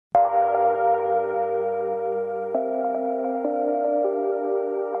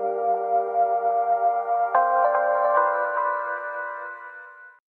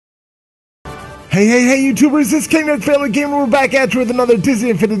Hey, YouTubers, this is King Nerd Family Gamer. We're back at you with another Disney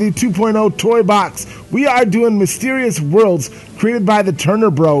Infinity 2.0 toy box. We are doing Mysterious Worlds, created by the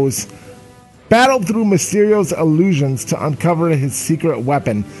TurnerBros. Battle through Mysterio's illusions to uncover his secret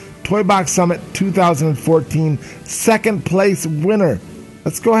weapon. Toy Box Summit 2014, second place winner.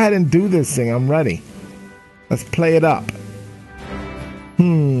 Let's go ahead and do this thing. I'm ready. Let's play it up.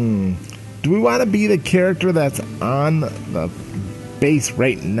 Do we want to be the character that's on the base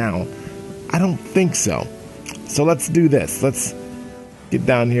right now? I don't think so. So let's do this. Let's get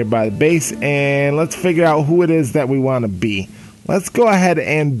down here by the base and let's figure out who it is that we want to be. Let's go ahead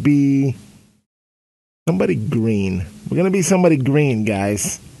and be somebody green. We're going to be somebody green,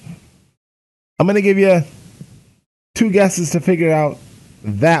 guys. I'm going to give you two guesses to figure out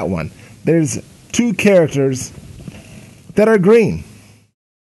that one. There's two characters that are green.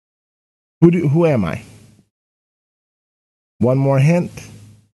 Who am I? One more hint.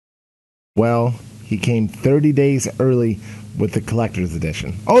 Well, he came 30 days early with the collector's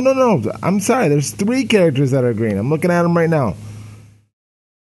edition. Oh, no. I'm sorry. There's three characters that are green. I'm looking at them right now.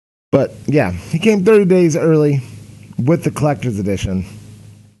 But, yeah, he came 30 days early with the collector's edition,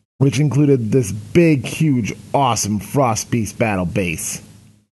 which included this big, huge, awesome Frost Beast battle base.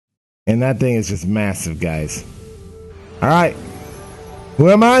 And that thing is just massive, guys. All right. Who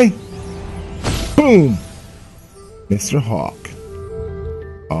am I? Boom! Mr. Hawk.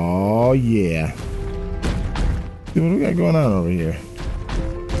 Oh, yeah. Dude, what do we got going on over here?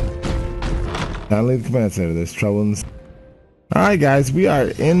 Now leave the command center. There's trouble in the... Alright, guys. We are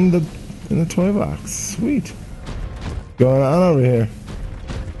in the toy box. Sweet. What's going on over here?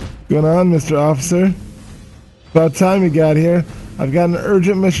 What's going on, Mr. Officer? About time you got here. I've got an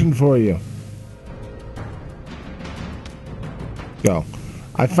urgent mission for you. Go.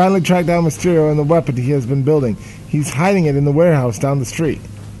 I finally tracked down Mysterio and the weapon he has been building. He's hiding it in the warehouse down the street.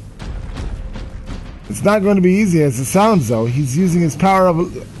 It's not going to be easy as it sounds, though. He's using his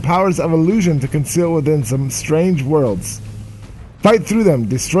powers of illusion to conceal within some strange worlds. Fight through them,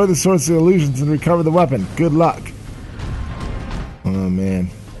 destroy the source of the illusions, and recover the weapon. Good luck. Oh, man.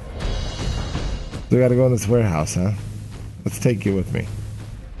 We gotta go in this warehouse, huh? Let's take you with me.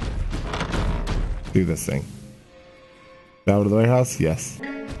 Do this thing. Out of the warehouse? Yes.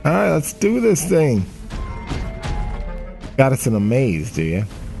 Alright, let's do this thing. Got us in a maze, do you?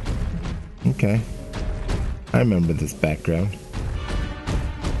 Okay. I remember this background.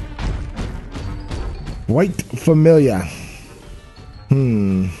 White Familia.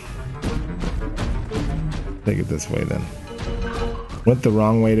 Take it this way then. Went the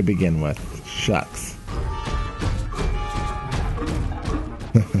wrong way to begin with. Shucks.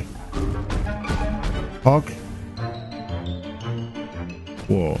 Hawk.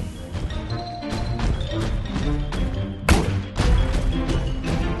 Whoa.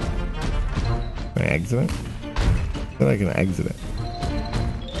 Can I exit it? I feel like I can exit it.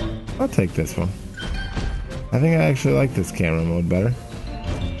 I'll take this one. I think I actually like this camera mode better.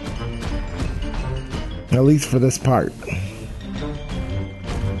 At least for this part.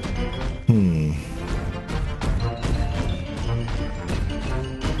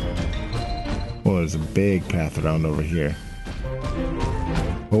 Well, there's a big path around over here.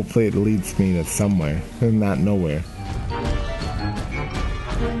 Hopefully it leads me to somewhere, and not nowhere.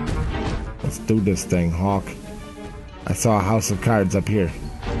 Let's do this thing, Hawk. I saw a house of cards up here.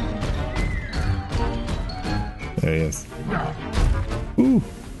 There he is. Ooh.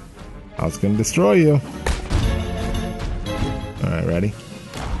 I was gonna destroy you. Alright, ready?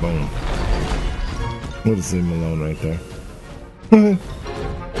 Boom. We'll just leave him alone right there.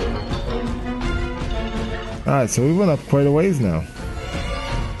 Alright, so we went up quite a ways now.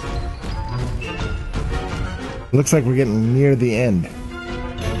 Looks like we're getting near the end.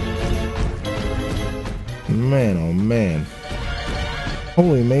 Man, oh man.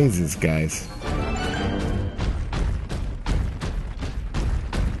 Holy mazes, guys.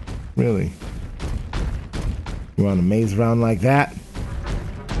 Really? You want a maze round like that?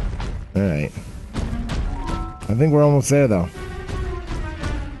 Alright. I think we're almost there, though.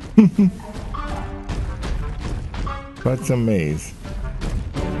 Quite some maze.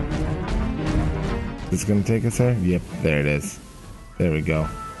 Is it gonna take us there? Yep, there it is. There we go.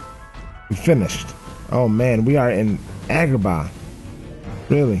 We finished. Oh man, we are in Agrabah.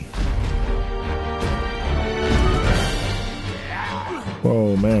 Really?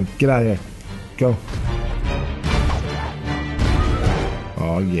 Whoa, man. Get out of here. Go.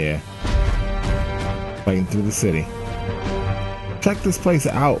 Oh yeah. Fighting through the city. Check this place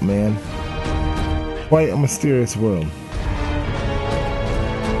out, man. Quite a mysterious world.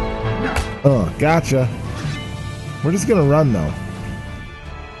 Oh, gotcha. We're just gonna run though.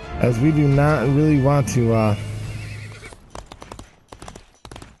 As we do not really want to,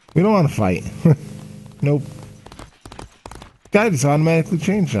 we don't want to fight. Nope. Guy just automatically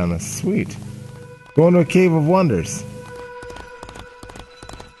changed on us. Sweet. Going to a cave of wonders.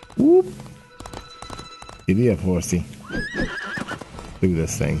 Whoop. Giddy up, horsey. Do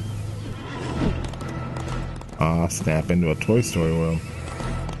this thing. Aw, snap into a Toy Story world.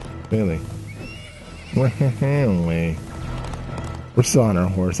 Really? We're still on our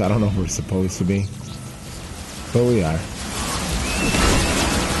horse. I don't know if we're supposed to be. But we are.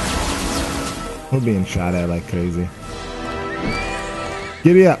 We're being shot at like crazy.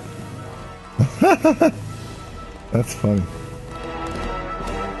 Giddy up! That's funny.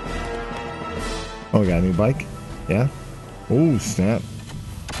 Oh, we got a new bike? Yeah? Oh, snap.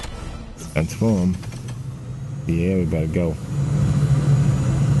 That's fun. Yeah, we better go.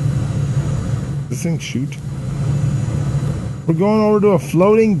 This thing shoot? We're going over to a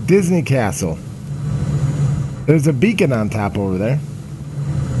floating Disney castle. There's a beacon on top over there.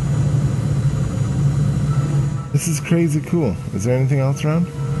 This is crazy cool. Is there anything else around?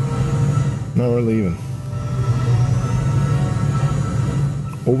 No, we're leaving.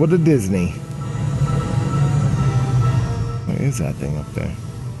 Over to Disney. What is that thing up there?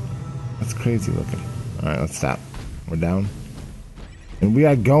 That's crazy looking. Alright, let's stop. We're down. And we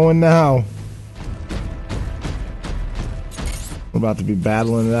are going now. We're about to be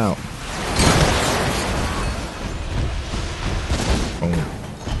battling it out. Oh.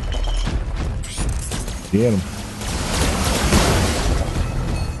 Get him.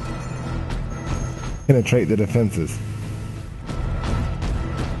 Penetrate the defenses.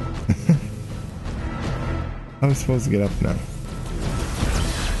 How are we supposed to get up now?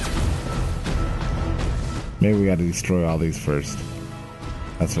 Maybe we gotta destroy all these first.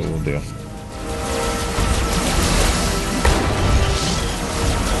 That's what we'll do.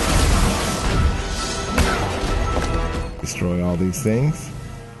 Destroy all these things.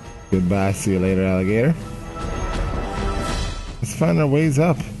 Goodbye, see you later, alligator. Let's find our ways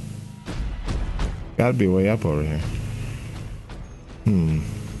up. Gotta be way up over here.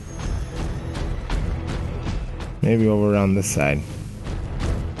 Maybe over around this side.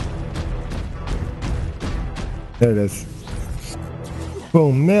 There it is.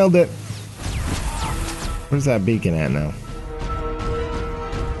 Boom, nailed it. Where's that beacon at now?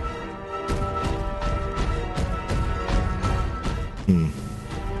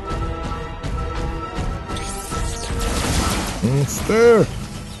 Stir!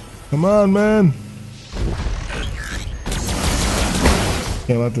 Come on, man!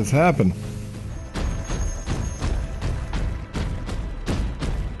 Can't let this happen.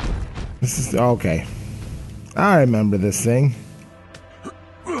 This is okay. I remember this thing.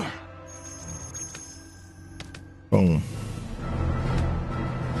 Boom.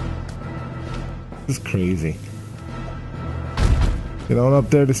 This is crazy. Get on up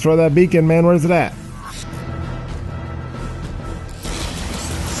there, destroy that beacon, man. Where's it at?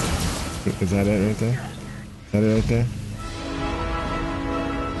 Is that it right there? Is that it right there?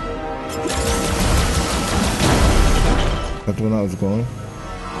 That's the one that was glowing?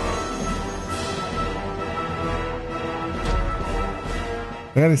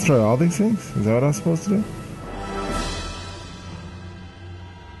 I gotta destroy all these things? Is that what I was supposed to do?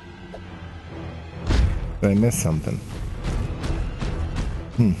 Did I miss something?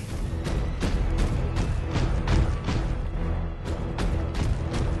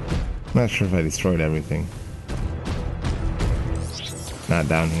 I'm not sure if I destroyed everything. Not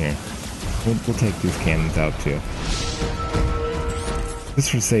down here. We'll take these cannons out too.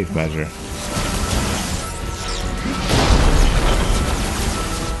 Just for safe measure.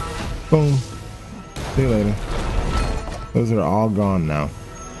 Boom. See you later. Those are all gone now.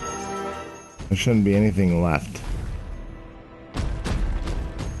 There shouldn't be anything left.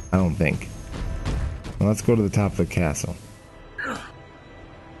 I don't think. Well, let's go to the top of the castle.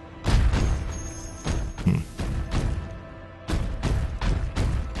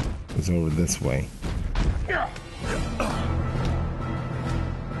 It's over this way.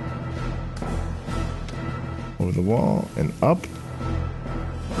 Over the wall and up.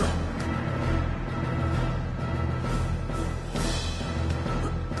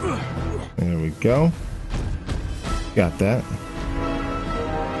 There we go. Got that.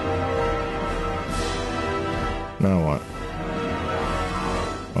 Now what?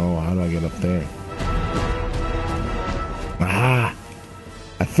 Oh, how do I get up there? Ah!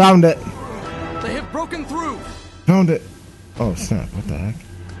 I found it! They have broken through! Found it! Oh, snap. What the heck?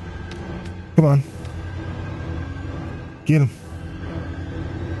 Come on. Get him.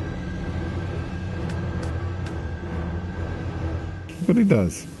 Look what he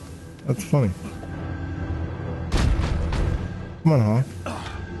does. That's funny. Come on, Hawk.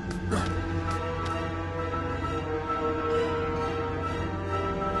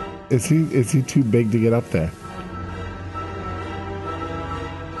 Is he too big to get up there?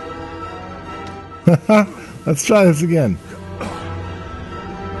 Let's try this again.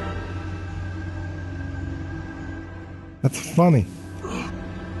 That's funny.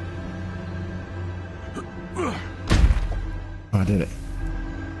 Oh, I did it.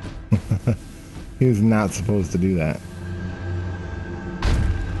 He was not supposed to do that.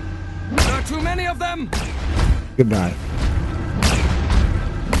 There are too many of them! Goodbye.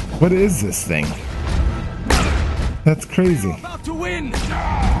 What is this thing? That's crazy. You're about to win!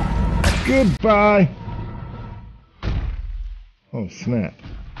 Goodbye! Oh, snap.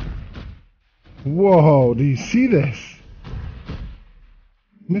 Whoa, do you see this?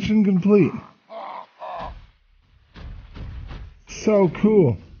 Mission complete. So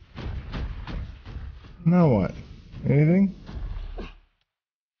cool. Now what? Anything?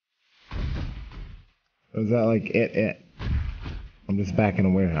 Or is that like it? I'm just back in a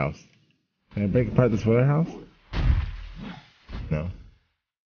warehouse. Can I break apart this warehouse? No.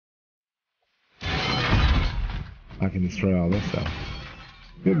 I can destroy all this stuff.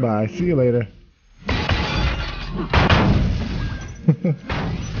 Goodbye. See you later.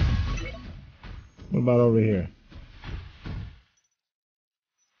 What about over here?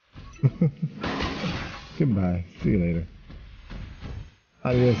 Goodbye. See you later.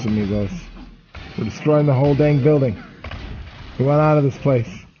 Adios, amigos. We're destroying the whole dang building. We want out of this place.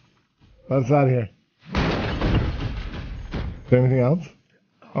 Let us out of here. Is there anything else?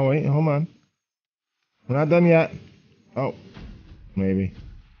 Oh, wait. Hold on. We're not done yet. Oh. Maybe.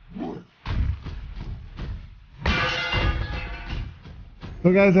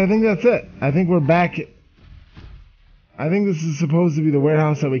 So guys, I think that's it. I think we're back. I think this is supposed to be the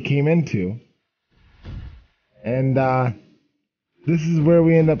warehouse that we came into. And this is where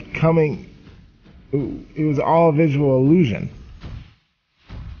we end up coming. It was all a visual illusion.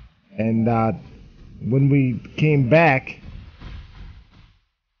 And when we came back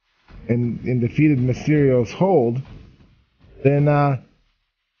and defeated Mysterio's hold, then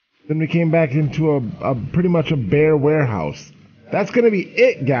we came back into a pretty much a bare warehouse. That's going to be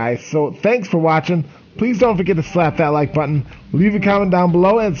it, guys. So thanks for watching. Please don't forget to slap that like button, leave a comment down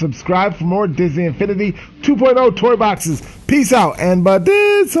below, and subscribe for more Disney Infinity 2.0 toy boxes. Peace out, and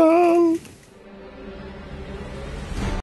Badizzle!